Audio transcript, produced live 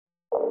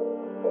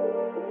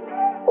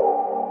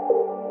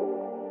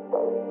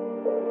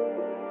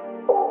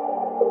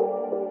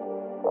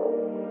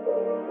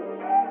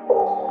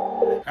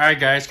Alright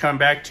guys, coming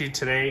back to you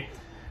today.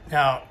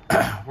 Now,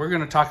 we're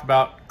going to talk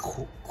about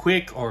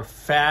quick or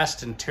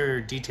fast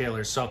interior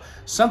detailers. So,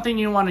 something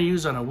you want to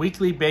use on a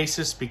weekly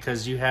basis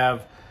because you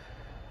have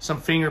some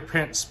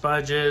fingerprint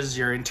smudges.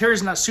 Your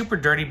interior's not super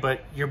dirty,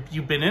 but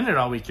you've been in it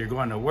all week. You're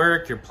going to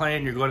work, you're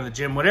playing, you're going to the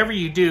gym, whatever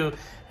you do,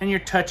 and you're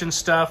touching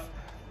stuff.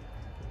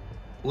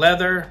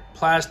 Leather,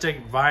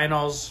 plastic,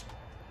 vinyls,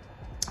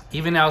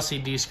 even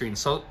LCD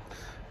screens. So,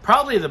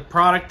 probably the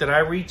product that I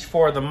reach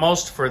for the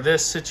most for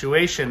this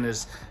situation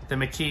is the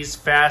McKee's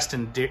Fast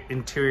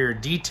Interior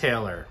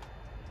Detailer.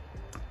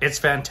 It's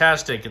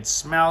fantastic. It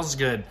smells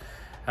good.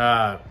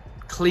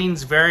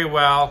 Cleans very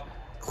well.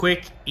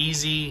 Quick,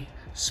 easy.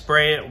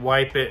 Spray it,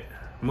 wipe it,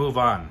 move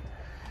on.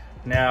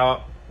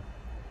 Now,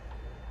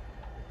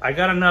 I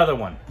got another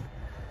one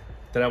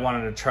that I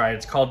wanted to try.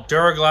 It's called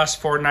Duragloss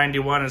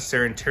 491. It's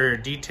their interior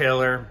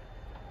detailer.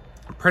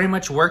 It pretty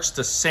much works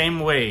the same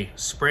way.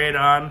 Spray it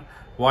on,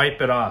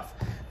 wipe it off.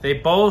 They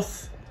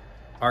both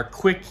are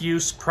quick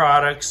use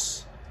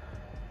products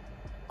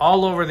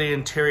all over the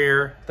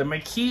interior. The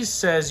McKee's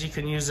says you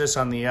can use this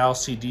on the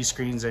LCD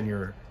screens and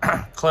your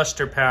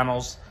cluster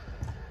panels.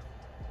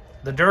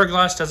 The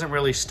Duragloss doesn't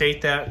really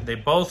state that. They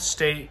both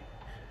state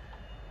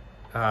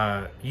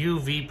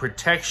UV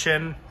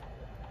protection.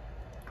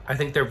 I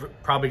think they're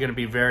probably going to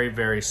be very,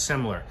 very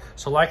similar.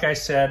 So like I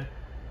said,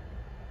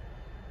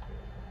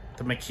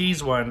 the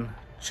McKee's one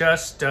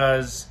just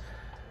does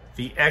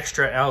the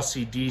extra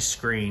LCD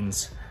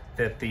screens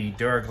that the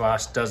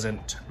Duragloss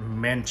doesn't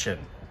mention.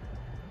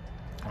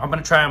 I'm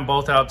going to try them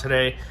both out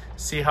today,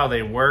 see how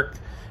they work.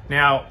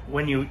 Now,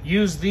 when you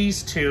use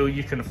these two,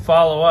 you can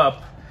follow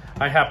up.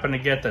 I happen to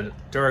get the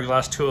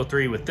Duragloss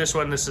 203 with this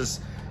one. This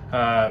is,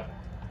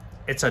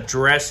 it's a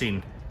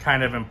dressing,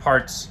 kind of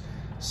imparts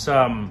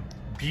some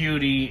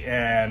beauty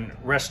and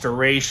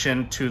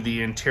restoration to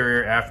the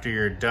interior after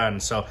you're done.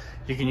 So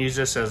you can use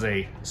this as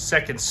a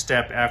second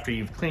step after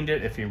you've cleaned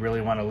it if you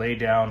really want to lay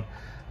down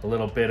a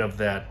little bit of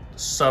that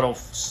subtle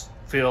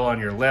feel on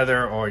your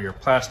leather or your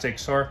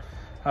plastics or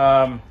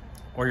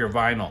your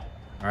vinyl.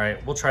 All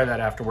right, we'll try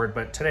that afterward.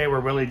 But today we're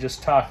really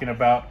just talking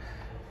about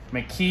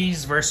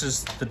McKee's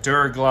versus the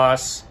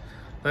Duragloss.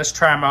 Let's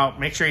try them out.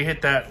 Make sure you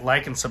hit that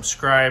like and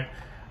subscribe.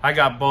 I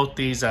got both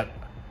these at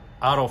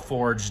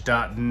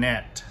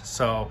autoforge.net.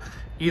 So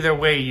either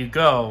way you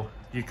go,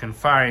 you can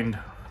find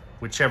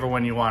whichever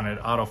one you want at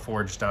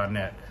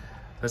autoforge.net.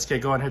 Let's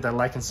get going. Hit that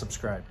like and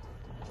subscribe.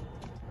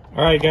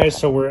 All right, guys,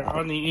 so we're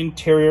on the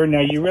interior.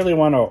 Now, you really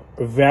want to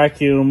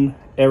vacuum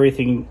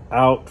everything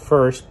out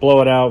first.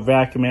 Blow it out,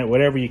 vacuum it,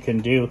 whatever you can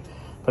do.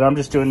 But I'm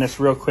just doing this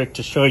real quick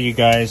to show you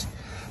guys.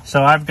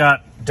 So I've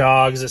got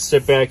dogs that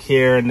sit back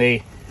here, and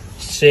they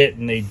sit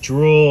and they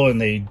drool and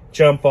they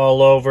jump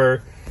all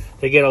over.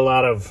 They get a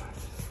lot of...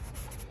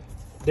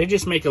 They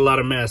just make a lot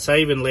of mess. I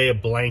even lay a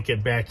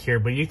blanket back here,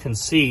 but you can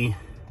see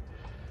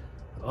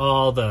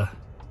all the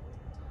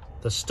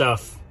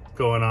stuff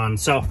going on.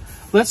 So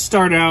let's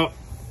start out.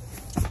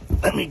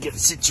 Let me get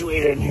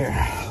situated in here.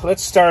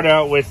 Let's start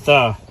out with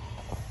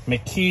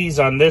McKee's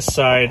on this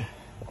side,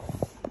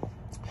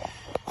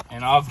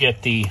 and I'll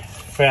get the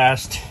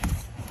Fast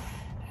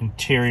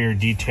Interior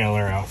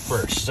Detailer out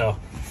first. So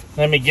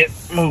let me get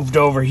moved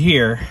over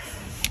here.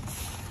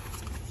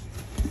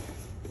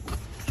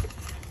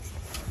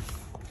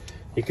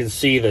 You can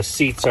see the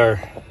seats are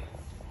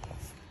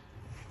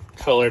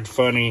colored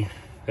funny.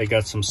 They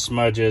got some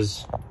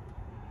smudges.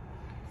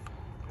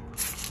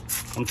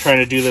 I'm trying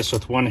to do this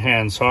with one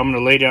hand, so I'm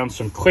going to lay down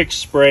some quick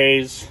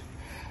sprays.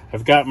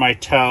 I've got my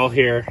towel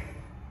here.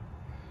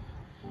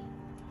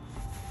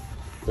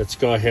 Let's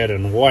go ahead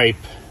and wipe.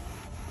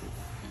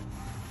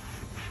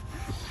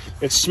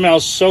 It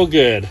smells so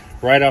good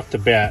right off the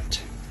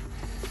bat.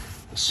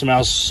 It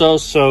smells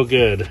so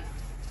good.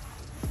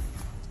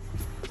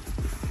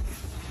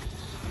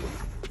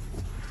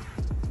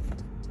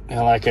 And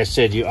like I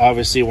said, you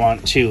obviously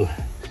want to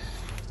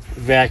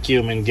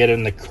vacuum and get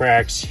in the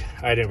cracks.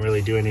 I didn't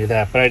really do any of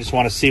that, but I just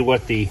want to see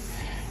what the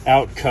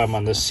outcome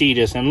on the seat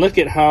is. And look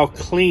at how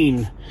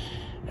clean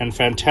and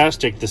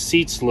fantastic the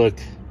seats look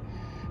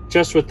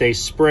just with a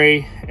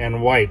spray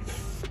and wipe.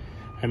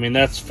 I mean,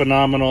 that's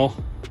phenomenal.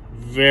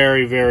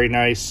 Very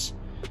nice.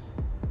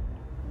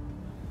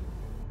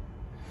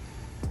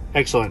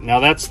 Excellent. Now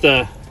that's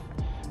the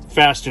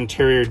Fast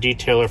Interior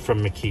Detailer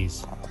from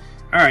McKee's.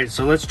 All right,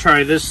 so let's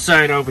try this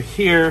side over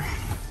here.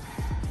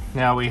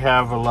 Now we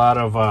have a lot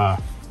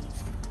of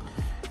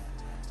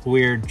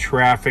weird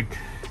traffic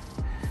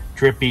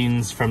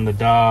drippings from the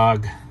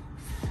dog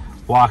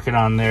walking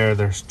on there.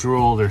 There's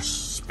drool, there's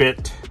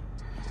spit.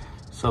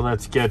 So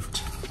let's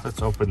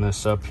open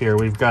this up here.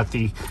 We've got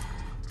the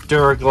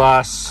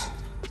Duragloss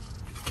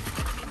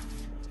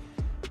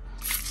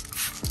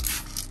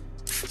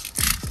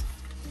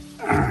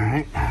all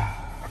right,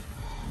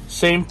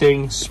 same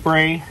thing,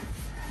 spray,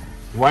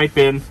 wipe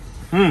in.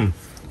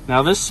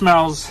 Now this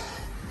smells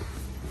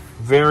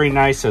very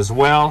nice as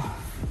well.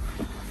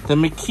 The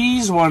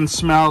McKee's one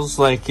smells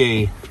like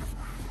a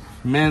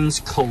men's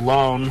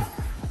cologne.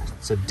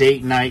 It's a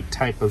date night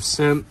type of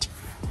scent.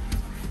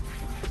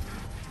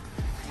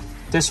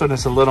 This one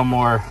is a little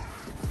more,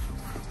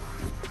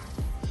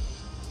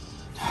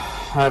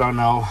 I don't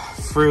know,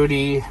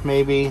 fruity,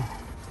 maybe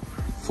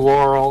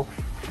floral.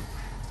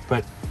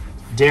 But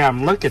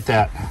damn, look at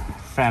that.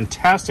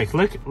 Fantastic.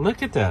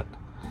 Look at that.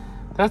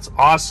 That's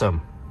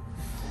awesome.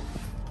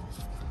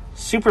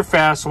 Super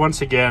fast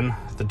once again,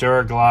 the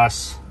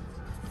Duragloss.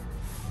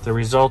 The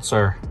results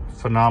are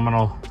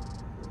phenomenal.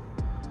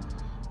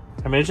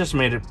 I mean, it just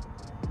made it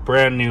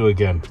brand new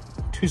again.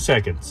 2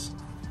 seconds.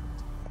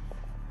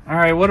 All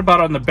right, what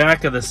about on the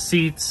back of the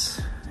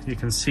seats? You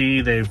can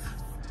see they've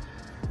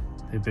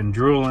been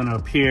drooling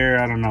up here.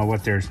 I don't know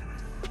what they're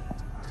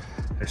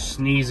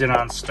sneezing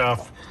on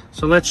stuff.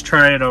 So let's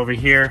try it over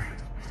here.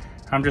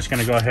 I'm just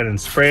gonna go ahead and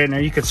spray it. Now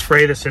you could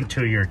spray this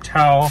into your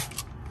towel.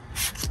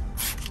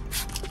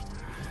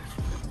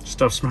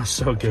 Stuff smells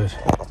so good.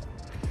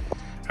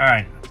 All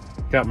right,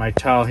 got my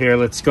towel here.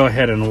 Let's go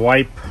ahead and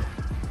wipe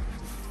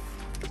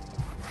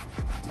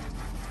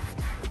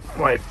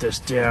this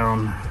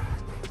down.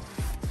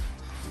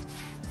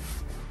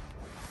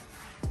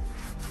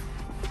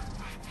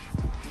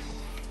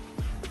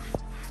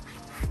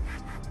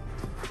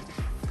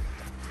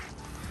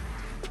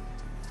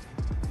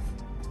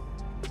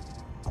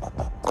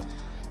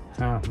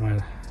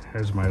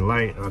 There's my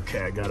light.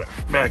 Okay, I got it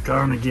back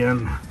on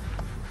again.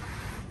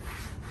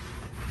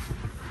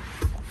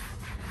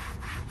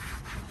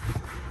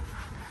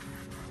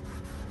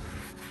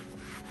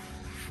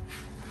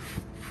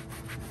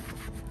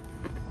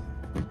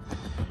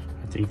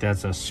 I think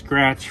that's a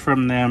scratch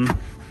from them,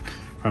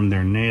 from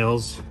their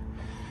nails.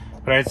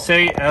 But I'd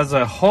say as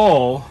a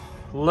whole,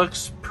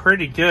 looks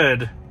pretty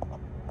good.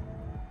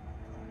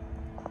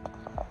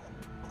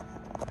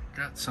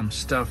 Got some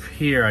stuff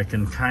here I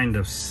can kind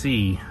of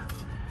see.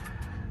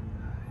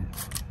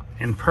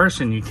 In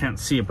person you can't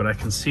see it, but I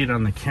can see it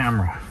on the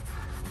camera.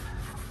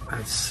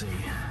 Let's see.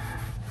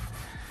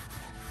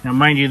 Now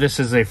mind you, this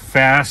is a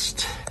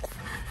fast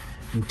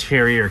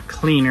interior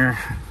cleaner.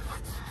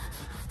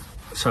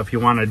 So if you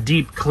want a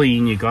deep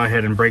clean, you go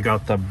ahead and break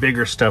out the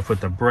bigger stuff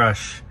with the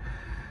brush.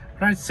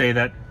 But I'd say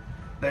that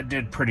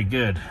did pretty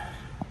good.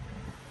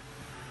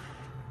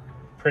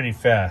 Pretty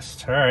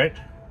fast. All right.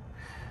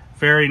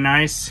 Very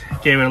nice.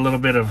 Gave it a little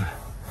bit of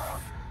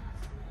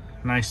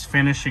nice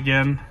finish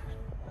again.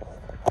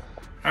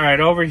 All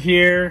right, over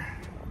here,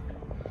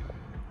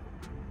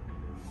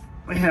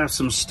 we have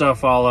some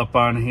stuff all up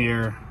on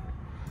here.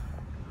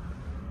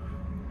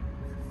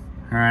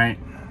 All right,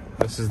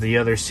 this is the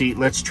other seat.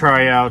 Let's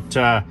try out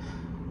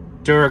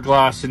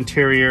Duragloss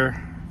interior.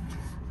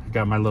 I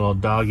got my little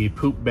doggy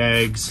poop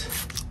bags.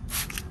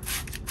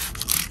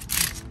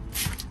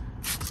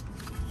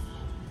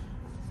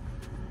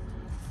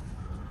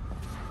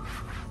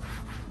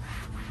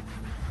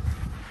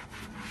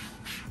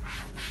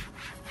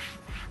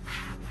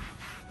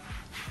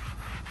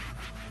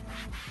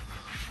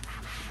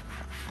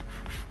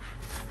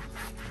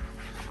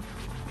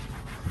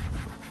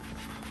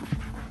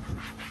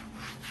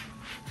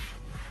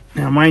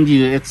 Now, mind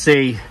you, it's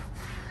a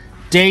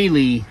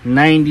daily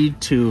 90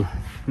 to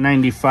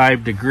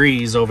 95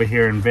 degrees over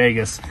here in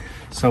Vegas.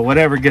 So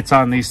whatever gets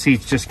on these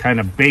seats just kind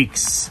of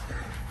bakes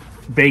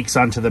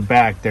onto the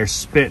back. They're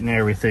spitting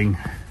everything.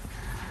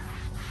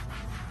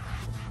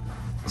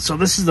 So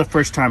this is the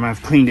first time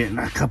I've cleaned it in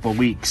a couple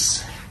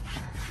weeks.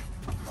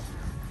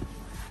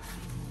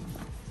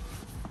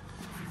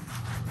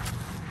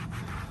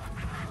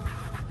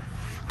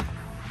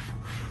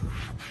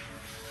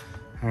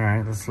 All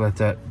right, let's let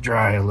that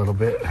dry a little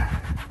bit. Let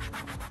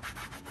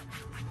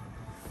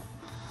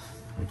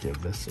me give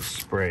this a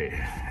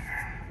spray.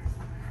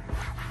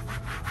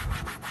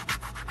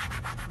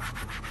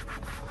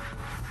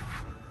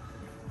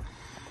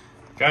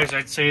 Guys,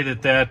 I'd say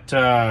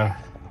that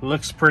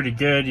looks pretty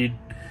good. You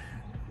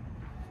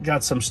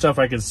got some stuff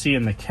I can see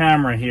in the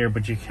camera here,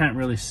 but you can't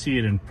really see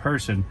it in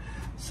person.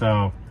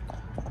 So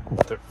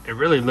it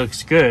really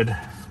looks good.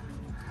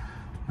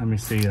 Let me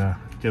see,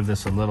 give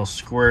this a little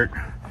squirt.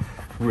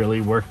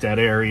 Really work that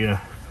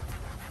area.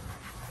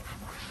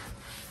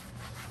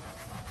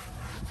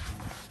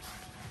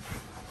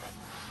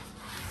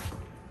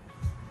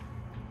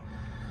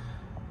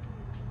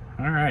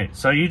 All right,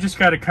 so you just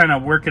got to kind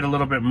of work it a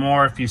little bit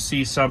more if you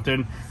see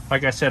something.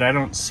 Like I said, I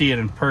don't see it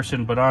in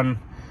person, but on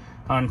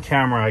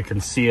camera I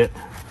can see it.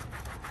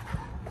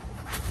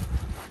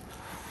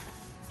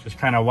 Just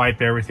kind of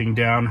wipe everything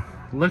down.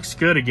 Looks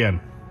good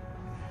again.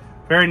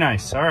 Very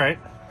nice. All right.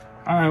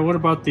 All right, what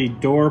about the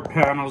door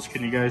panels?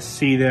 Can you guys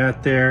see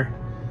that there?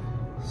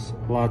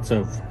 Lots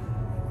of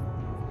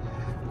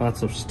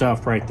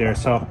stuff right there.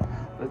 So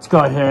let's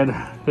go ahead.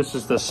 This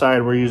is the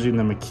side we're using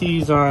the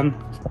McKee's on.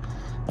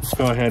 Let's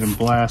go ahead and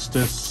blast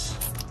this.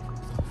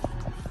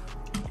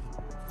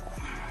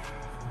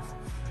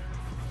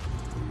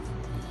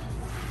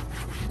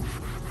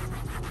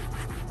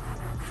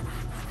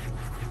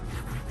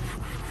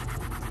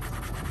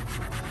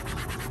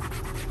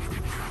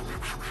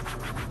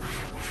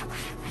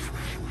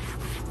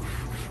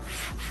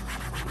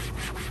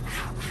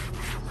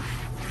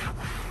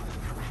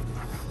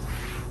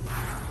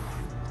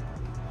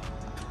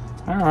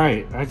 All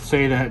right, I'd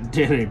say that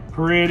did a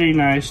pretty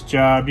nice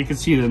job. You can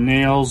see the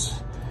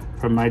nails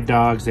from my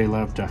dogs. They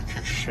love to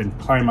and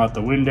climb out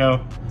the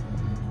window.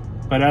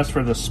 But as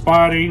for the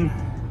spotting,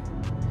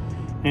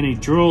 any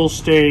drool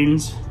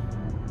stains,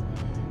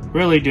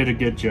 really did a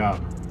good job.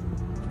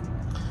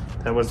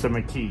 That was the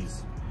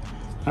McKee's.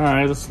 All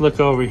right, let's look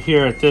over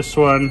here at this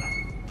one.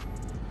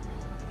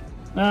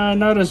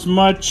 Not as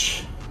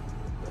much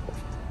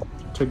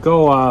to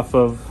go off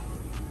of,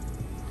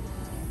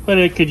 but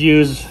it could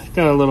use,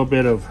 got a little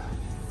bit of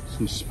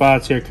some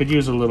spots here, could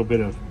use a little bit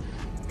of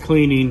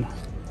cleaning.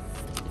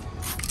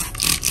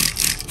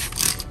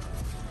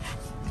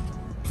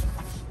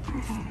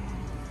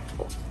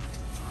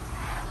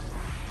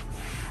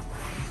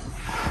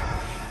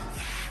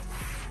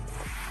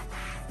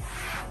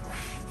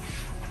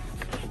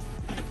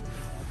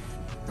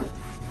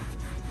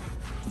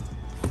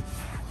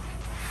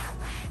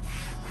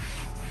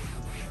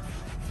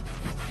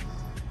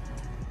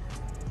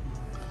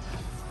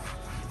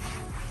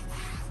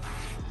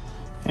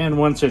 And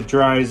once it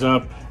dries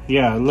up,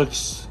 yeah, it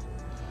looks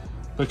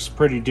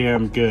pretty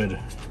damn good.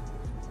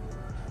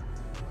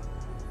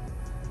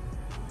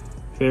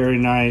 Very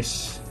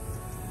nice.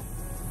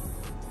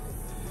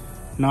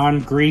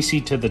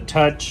 Non-greasy to the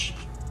touch.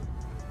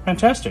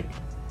 Fantastic.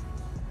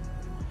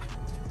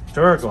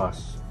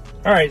 Duragloss.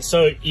 All right,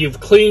 so you've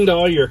cleaned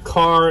all your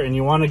car and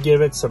you want to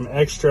give it some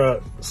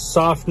extra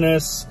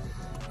softness.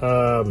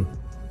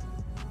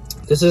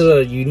 This is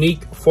a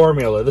unique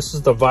formula. This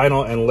is the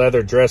vinyl and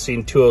leather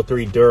dressing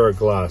 203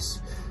 Duragloss.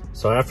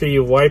 So after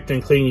you've wiped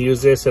and cleaned,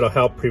 use this. It'll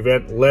help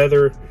prevent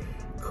leather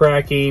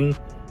cracking.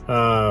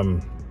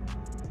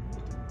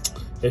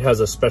 It has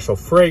a special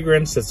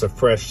fragrance. It's a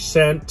fresh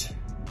scent.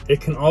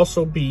 It can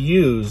also be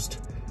used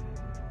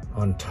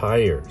on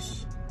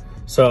tires.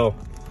 So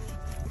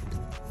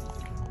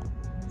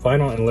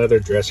vinyl and leather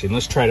dressing.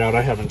 Let's try it out.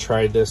 I haven't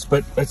tried this,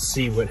 but let's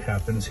see what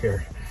happens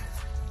here.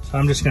 So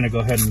I'm just gonna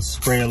go ahead and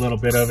spray a little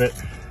bit of it.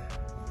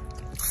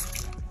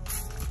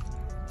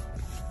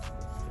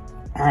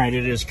 All right,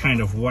 it is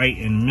kind of white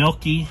and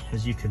milky,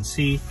 as you can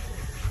see.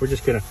 We're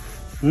just gonna,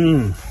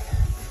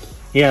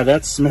 yeah,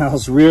 that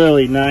smells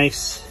really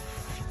nice.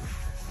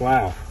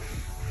 Wow,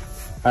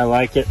 I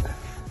like it.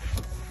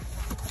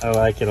 I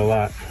like it a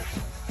lot.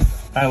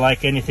 I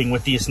like anything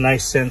with these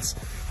nice scents.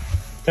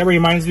 That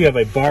reminds me of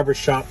a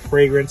barbershop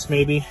fragrance,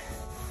 maybe.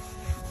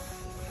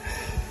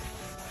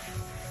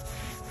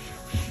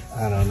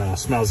 I don't know, it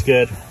smells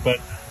good, but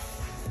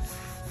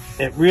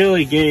it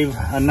really gave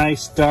a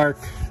nice dark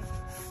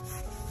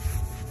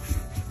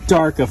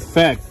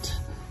effect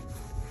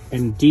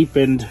and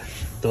deepened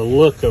the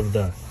look of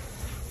the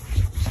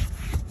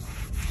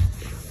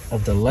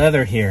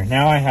leather here.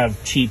 Now I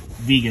have cheap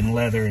vegan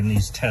leather in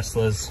these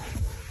Teslas,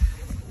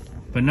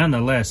 but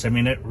nonetheless, I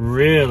mean, it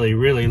really,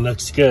 really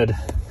looks good.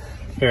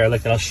 Here,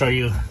 look, I'll show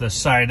you the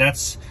side.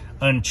 That's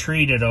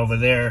untreated over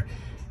there,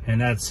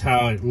 and that's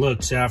how it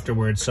looks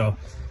afterwards. So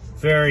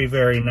very,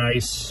 very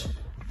nice.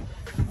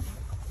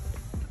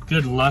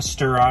 Good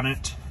luster on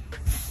it.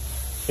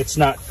 It's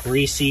not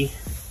greasy.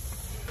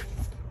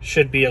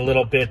 Should be a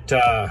little bit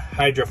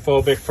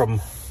hydrophobic from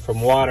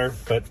water,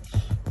 but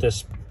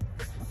this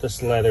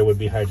leather would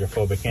be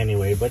hydrophobic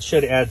anyway, but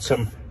should add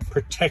some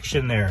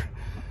protection there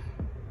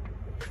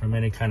from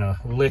any kind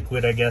of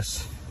liquid, I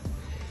guess.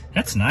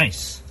 That's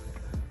nice.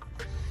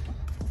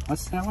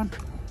 What's that one?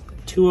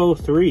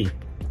 203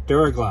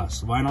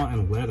 Duragloss, vinyl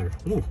and leather.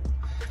 Ooh.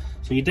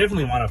 So you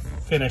definitely want to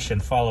finish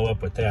and follow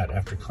up with that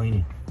after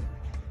cleaning.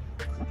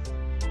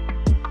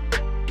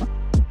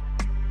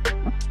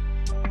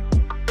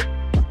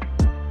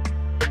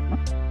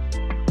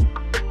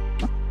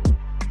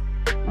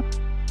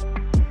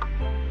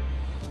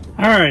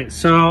 All right,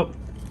 so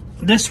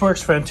this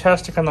works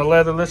fantastic on the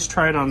leather. Let's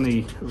try it on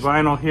the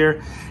vinyl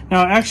here.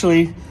 Now,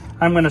 actually,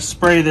 I'm going to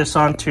spray this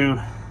onto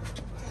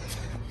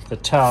the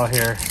towel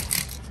here,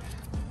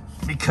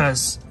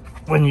 because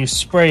when you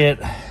spray it,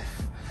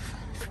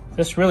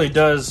 this really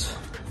does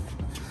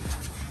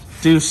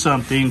do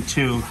something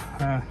to,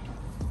 let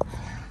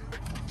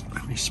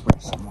me spray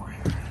some more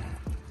here.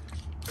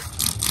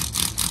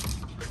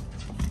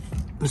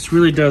 This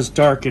really does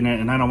darken it,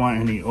 and I don't want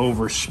any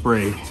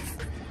overspray.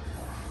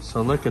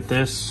 So look at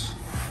this.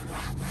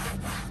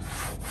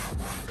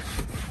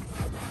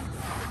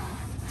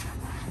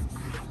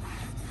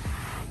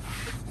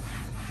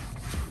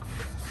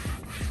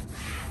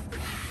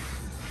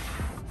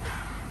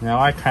 Now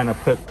I kind of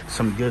put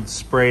some good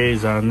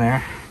sprays on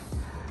there.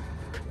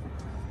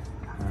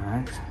 All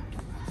right,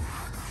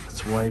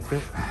 let's wipe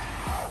it.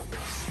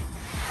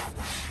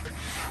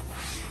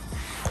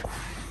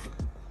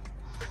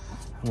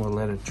 We'll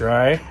let it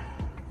dry.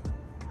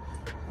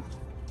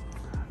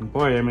 And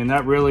boy, I mean,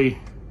 that really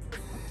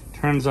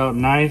turns out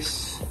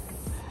nice.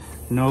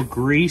 No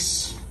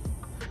grease,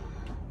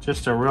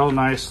 just a real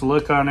nice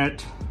look on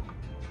it.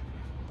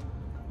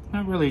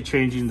 Not really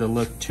changing the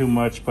look too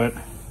much, but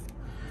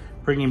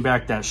bringing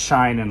back that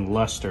shine and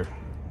luster.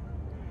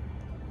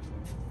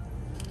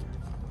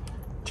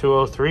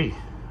 203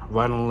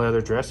 vinyl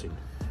leather dressing.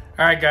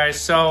 All right, guys,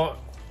 so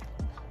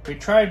we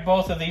tried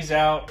both of these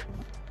out.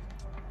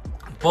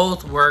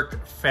 Both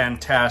work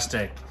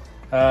fantastic.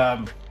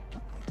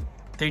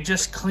 They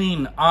just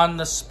clean on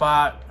the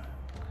spot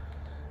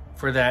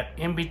for that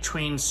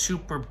in-between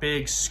super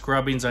big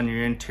scrubbings on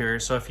your interior.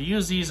 So if you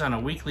use these on a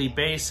weekly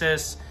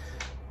basis,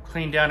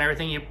 clean down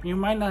everything, you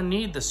might not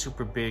need the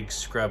super big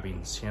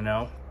scrubbings, you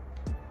know.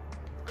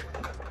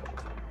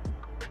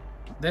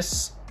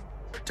 This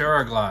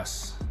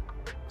Duragloss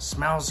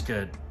smells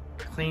good,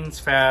 cleans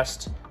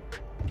fast.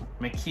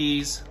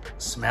 McKee's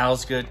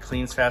smells good,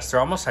 cleans fast. They're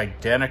almost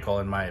identical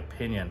in my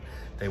opinion.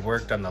 They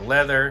worked on the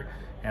leather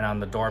and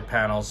on the door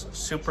panels.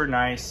 Super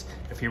nice.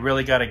 If you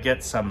really got to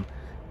get some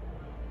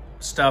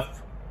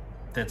stuff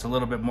that's a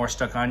little bit more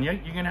stuck on you,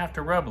 you're gonna have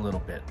to rub a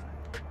little bit.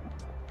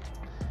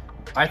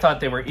 I thought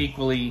they were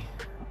equally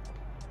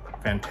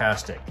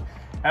fantastic.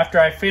 After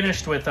I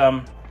finished with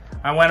them,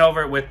 I went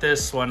over it with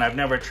this one I've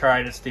never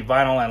tried. It's the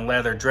Vinyl and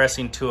Leather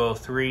Dressing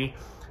 203.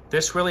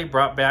 This really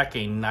brought back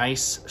a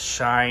nice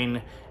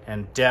shine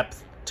and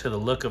depth to the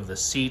look of the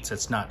seats.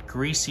 It's not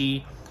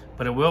greasy,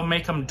 but it will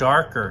make them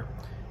darker.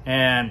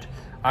 And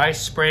I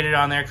sprayed it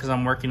on there because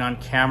I'm working on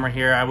camera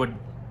here. I would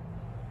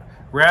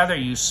rather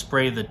you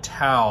spray the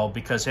towel,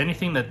 because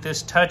anything that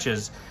this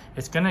touches,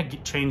 it's gonna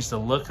change the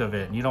look of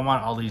it. And you don't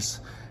want all these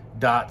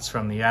dots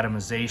from the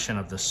atomization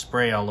of the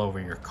spray all over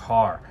your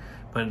car.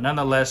 But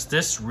nonetheless,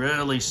 this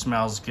really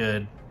smells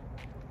good,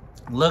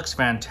 looks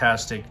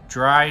fantastic,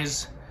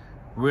 dries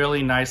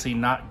really nicely,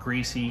 not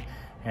greasy.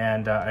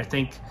 And I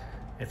think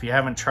if you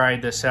haven't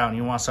tried this out and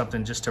you want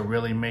something just to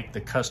really make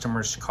the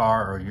customer's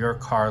car or your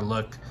car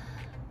look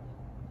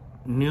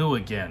new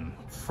again,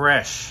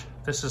 fresh,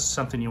 this is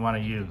something you want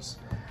to use.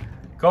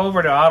 Go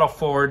over to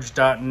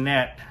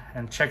autoforge.net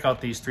and check out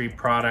these 3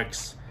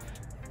 products.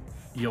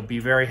 You'll be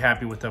very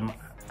happy with them.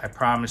 I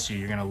promise you,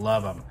 you're gonna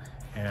love them.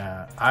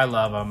 I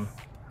love them.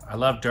 I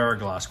love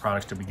Duragloss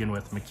products to begin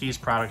with. McKee's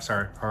products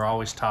are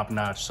always top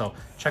notch. So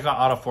check out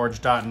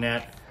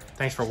autoforge.net.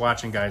 Thanks for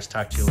watching, guys.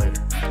 Talk to you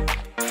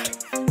later.